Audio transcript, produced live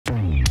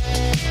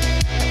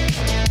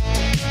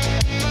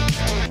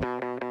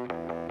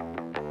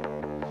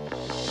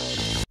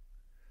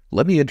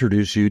Let me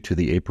introduce you to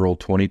the April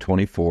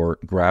 2024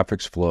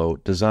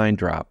 GraphicsFlow Design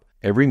Drop.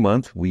 Every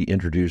month, we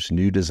introduce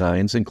new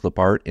designs and clip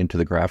art into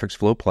the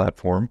GraphicsFlow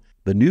platform.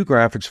 The new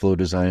GraphicsFlow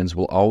designs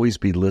will always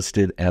be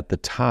listed at the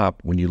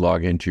top when you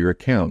log into your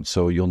account.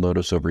 So you'll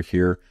notice over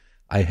here,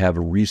 I have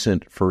a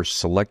recent first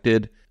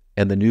selected,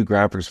 and the new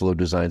GraphicsFlow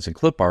designs and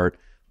clip art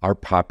are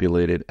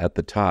populated at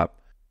the top.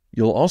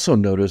 You'll also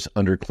notice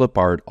under clip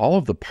art, all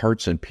of the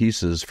parts and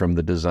pieces from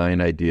the design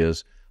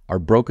ideas are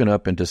broken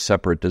up into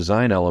separate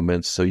design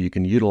elements so you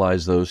can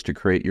utilize those to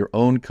create your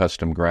own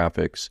custom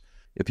graphics.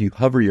 If you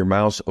hover your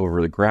mouse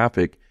over the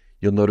graphic,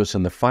 you'll notice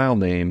in the file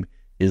name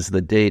is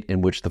the date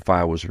in which the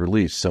file was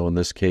released. So in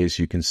this case,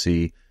 you can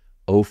see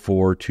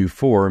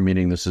 0424,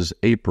 meaning this is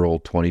April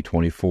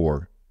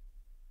 2024.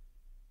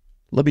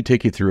 Let me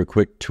take you through a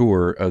quick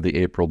tour of the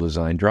April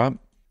design drop.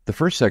 The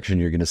first section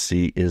you're going to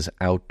see is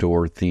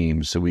outdoor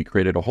themes. So we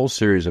created a whole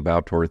series of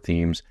outdoor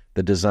themes.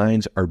 The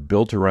designs are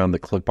built around the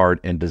clip art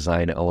and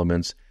design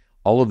elements.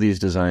 All of these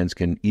designs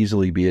can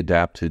easily be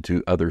adapted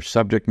to other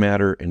subject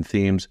matter and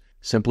themes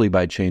simply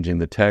by changing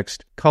the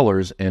text,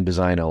 colors, and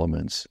design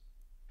elements.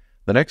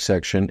 The next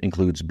section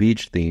includes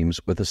beach themes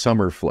with a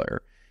summer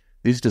flair.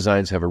 These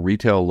designs have a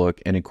retail look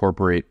and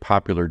incorporate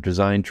popular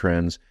design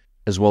trends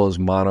as well as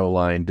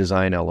monoline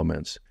design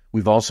elements.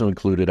 We've also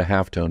included a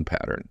halftone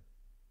pattern.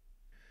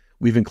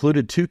 We've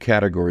included two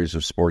categories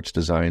of sports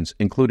designs,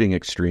 including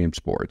extreme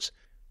sports.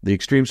 The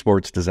extreme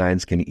sports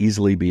designs can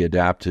easily be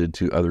adapted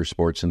to other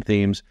sports and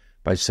themes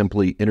by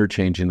simply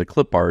interchanging the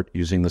clip art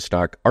using the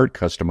stock art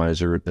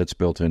customizer that's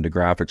built into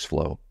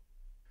GraphicsFlow.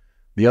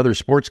 The other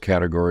sports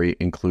category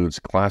includes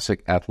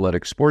classic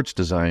athletic sports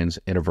designs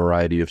in a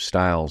variety of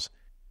styles.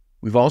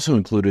 We've also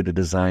included a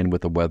design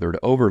with a weathered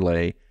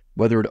overlay.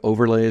 Weathered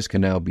overlays can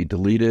now be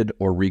deleted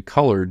or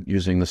recolored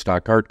using the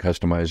stock art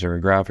customizer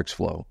in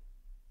GraphicsFlow.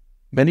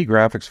 Many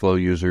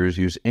GraphicsFlow users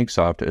use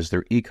InkSoft as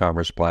their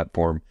e-commerce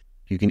platform.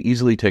 You can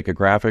easily take a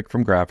graphic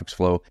from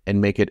GraphicsFlow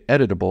and make it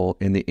editable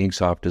in the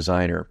InkSoft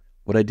Designer.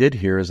 What I did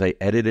here is I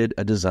edited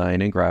a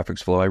design in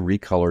GraphicsFlow, I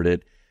recolored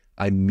it,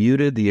 I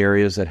muted the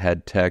areas that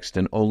had text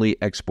and only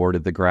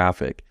exported the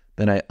graphic.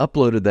 Then I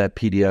uploaded that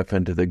PDF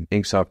into the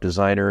InkSoft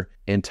Designer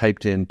and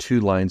typed in 2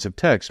 lines of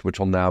text, which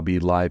will now be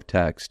live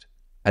text.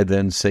 I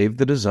then saved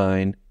the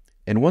design,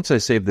 and once I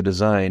saved the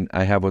design,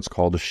 I have what's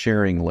called a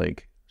sharing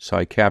link. So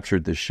I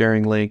captured the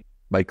sharing link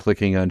by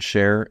clicking on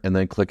Share and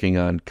then clicking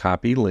on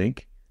Copy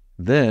Link.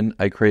 Then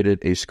I created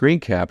a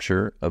screen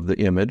capture of the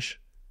image,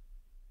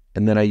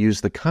 and then I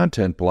used the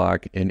content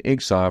block in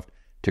InkSoft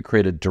to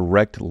create a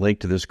direct link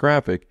to this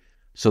graphic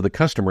so the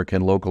customer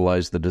can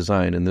localize the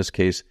design, in this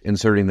case,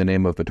 inserting the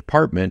name of a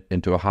department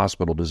into a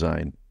hospital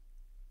design.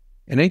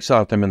 In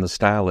InkSoft, I'm in the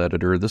Style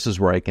Editor. This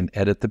is where I can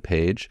edit the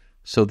page.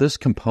 So this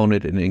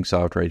component in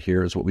InkSoft right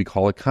here is what we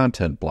call a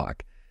content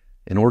block.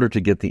 In order to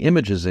get the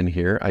images in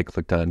here, I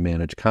clicked on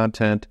Manage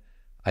Content,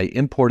 I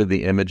imported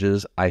the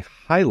images, I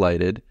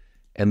highlighted,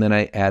 and then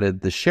I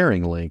added the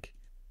sharing link.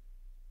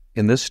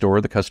 In this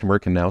store, the customer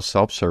can now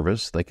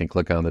self-service. They can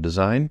click on the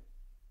design,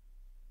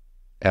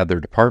 add their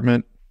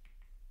department,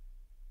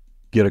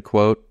 get a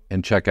quote,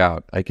 and check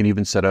out. I can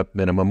even set up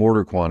minimum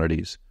order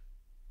quantities.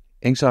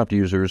 InkSoft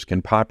users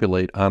can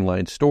populate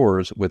online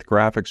stores with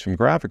graphics from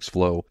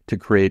GraphicsFlow to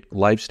create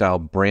lifestyle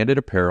branded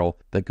apparel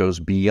that goes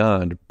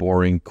beyond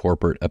boring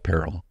corporate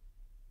apparel.